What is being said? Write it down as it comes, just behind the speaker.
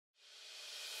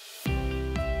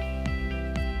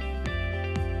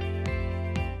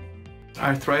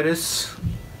Arthritis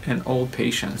in old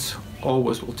patients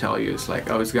always will tell you it's like,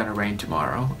 oh, it's gonna rain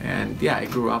tomorrow. And yeah, I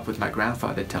grew up with my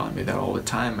grandfather telling me that all the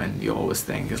time, and you always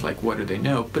think it's like, what do they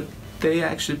know? But they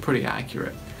actually pretty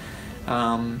accurate.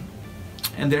 And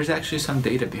there's actually some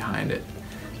data behind it.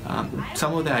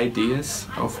 Some of the ideas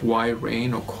of why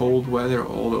rain or cold weather,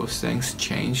 all those things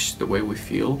change the way we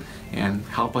feel and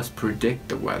help us predict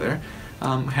the weather,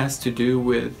 has to do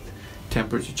with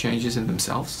temperature changes in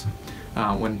themselves.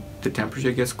 When the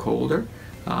temperature gets colder,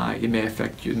 it may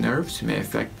affect your nerves, it may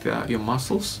affect your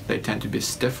muscles. They tend to be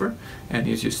stiffer, and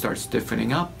as you start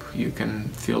stiffening up, you can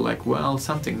feel like, well,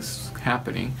 something's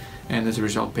happening, and as a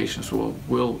result, patients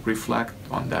will reflect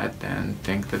on that and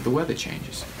think that the weather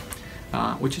changes,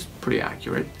 which is pretty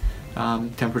accurate.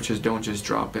 Temperatures don't just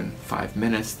drop in 5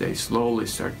 minutes, they slowly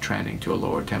start trending to a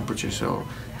lower temperature, so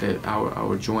that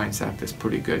our joints act as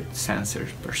pretty good sensors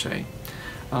per se.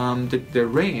 The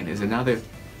rain is another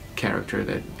character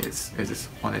that is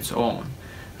on its own.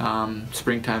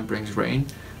 Springtime brings rain.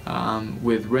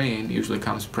 With rain usually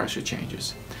comes pressure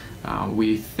changes.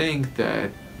 We think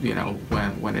that, you know,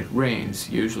 when it rains,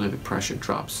 usually the pressure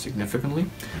drops significantly,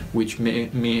 which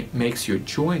makes your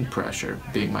joint pressure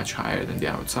being much higher than the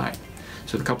outside.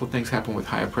 So a couple of things happen with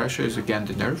higher pressure is, again,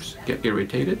 the nerves get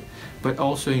irritated, but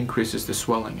also increases the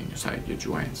swelling inside your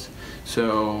joints.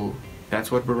 So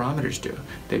that's what barometers do.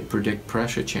 They predict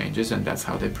pressure changes, and that's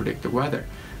how they predict the weather.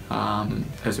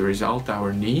 As a result,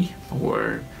 our knee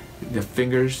or the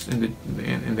fingers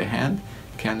in the hand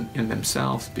can in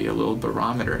themselves be a little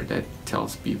barometer that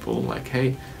tells people like,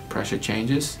 hey, pressure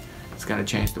changes, it's gonna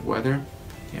change the weather,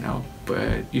 you know,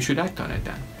 but you should act on it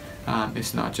then.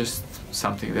 It's not just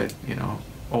something that, you know,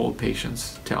 old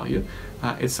patients tell you.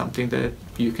 It's something that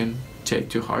you can take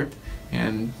to heart,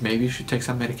 and maybe you should take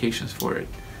some medications for it.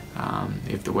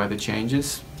 If the weather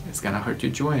changes, it's gonna hurt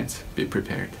your joints. Be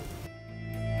prepared.